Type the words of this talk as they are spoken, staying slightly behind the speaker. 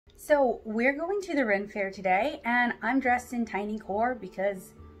So we're going to the Ren Fair today, and I'm dressed in Tinycore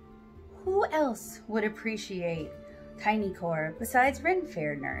because who else would appreciate Tinycore besides Ren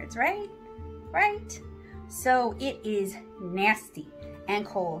Fair nerds, right? Right? So it is nasty and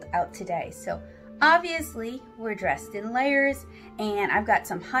cold out today. So obviously we're dressed in layers, and I've got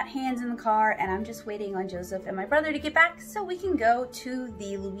some hot hands in the car, and I'm just waiting on Joseph and my brother to get back so we can go to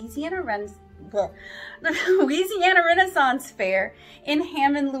the Louisiana Renaissance Fair in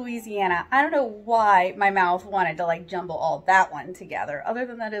Hammond, Louisiana. I don't know why my mouth wanted to like jumble all that one together, other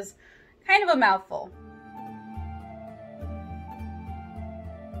than that is kind of a mouthful.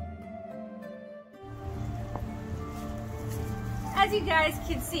 As you guys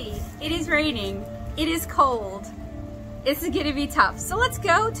can see, it is raining, it is cold, this is gonna be tough. So let's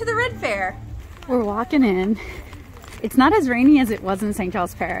go to the Ren Fair. We're walking in. It's not as rainy as it was in St.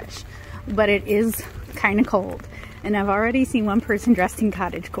 Charles Parish, but it is kind of cold. And I've already seen one person dressed in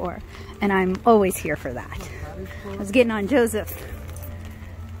cottagecore, and I'm always here for that. I was getting on Joseph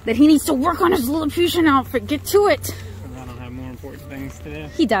that he needs to work on his Lilliputian outfit. Get to it. I don't have more important things to do.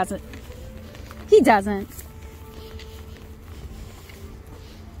 He doesn't. He doesn't.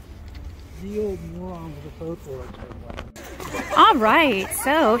 The old moron with the folklore. All right,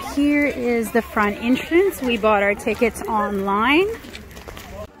 so here is the front entrance. We bought our tickets online.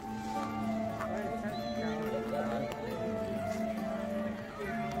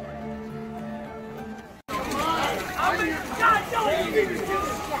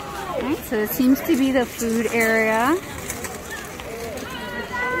 Okay, so it seems to be the food area.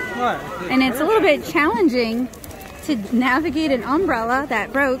 What? And it's a little bit challenging to navigate an umbrella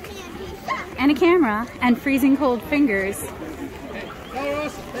that broke, and a camera, and freezing cold fingers.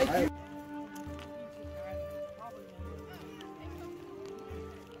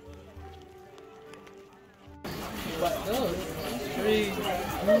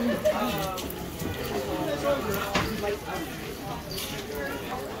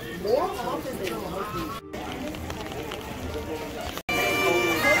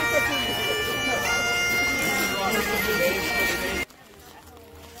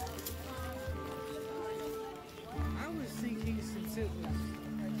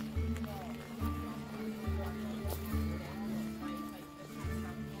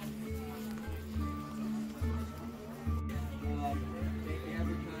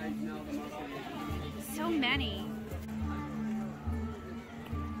 So many.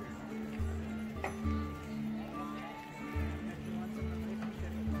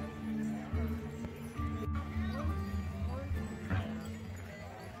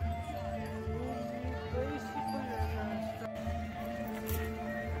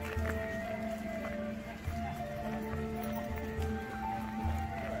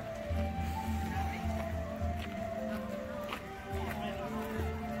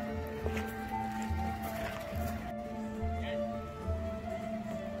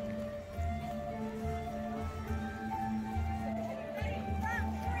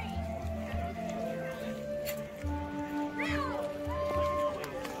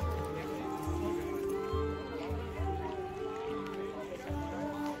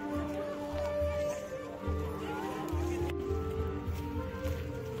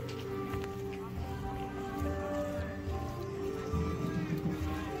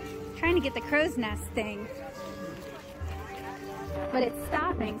 Trying to get the crow's nest thing, but it's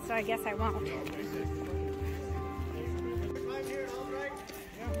stopping, so I guess I won't.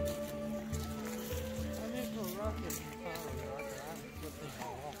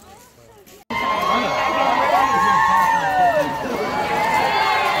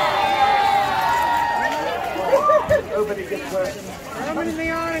 Nobody gets questions. I'm in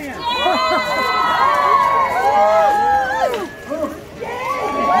the audience.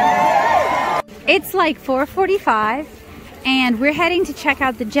 It's like 4:45, and we're heading to check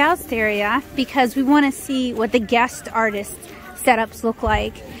out the joust area because we want to see what the guest artist setups look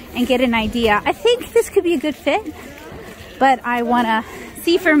like and get an idea. I think this could be a good fit, but I want to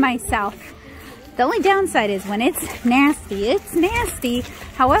see for myself. The only downside is when it's nasty, it's nasty.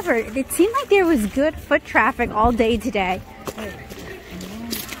 However, it seemed like there was good foot traffic all day today.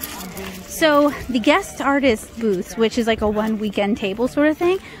 So the guest artist booths, which is like a one weekend table sort of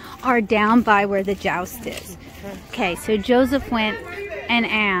thing, are down by where the joust is. Okay, so Joseph went and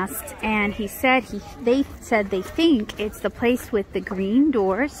asked, and he said they said they think it's the place with the green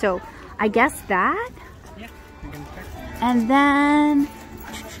door, so I guess that. And then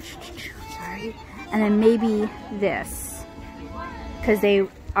and then maybe this, because they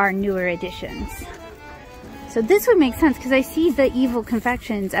are newer editions. So this would make sense because I see the evil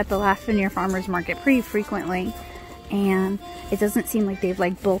confections at the Lafreniere Farmers Market pretty frequently, and it doesn't seem like they've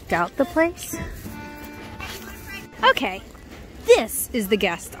like bulked out the place. Okay, this is the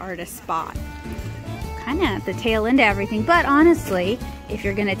guest artist spot. Kind of at the tail end of everything, but honestly, if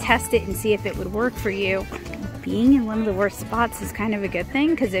you're gonna test it and see if it would work for you, being in one of the worst spots is kind of a good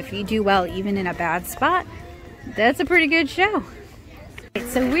thing, because if you do well even in a bad spot, that's a pretty good show.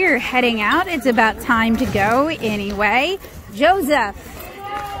 So we're heading out. It's about time to go anyway. Joseph,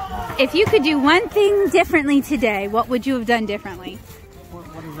 if you could do one thing differently today, what would you have done differently?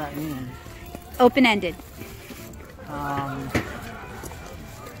 What does that mean? Open-ended. I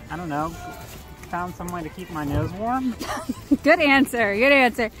don't know. Found some way to keep my nose warm. Good answer, good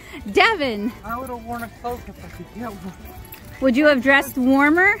answer. Devin. I would have worn a cloak if I could get one. Would you have dressed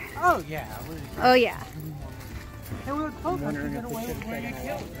warmer? Oh yeah. Oh yeah. Hey, with a cloak, I could get away with wearing a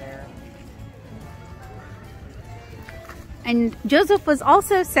kilt there. And Joseph was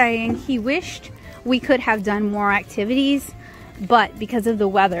also saying he wished we could have done more activities, but because of the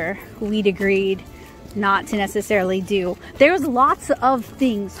weather, we'd agreed not to necessarily do. There was lots of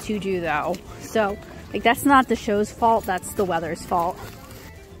things to do though. So, like, that's not the show's fault, that's the weather's fault.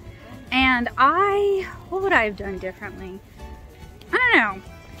 And what would I have done differently? I don't know.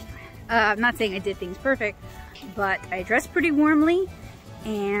 I'm not saying I did things perfect, but I dressed pretty warmly,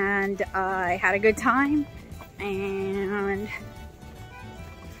 and I had a good time, and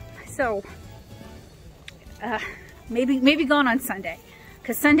so, maybe gone on Sunday.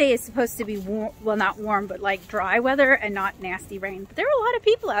 Because Sunday is supposed to be warm, well, not warm, but like dry weather and not nasty rain. But there were a lot of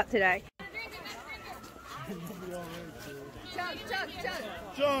people out today. Chug, chug, chug.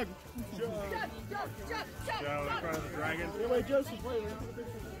 Chug. Chug, chug, chug, chug. Yeah, in front of the dragon. Wait, Joseph, wait.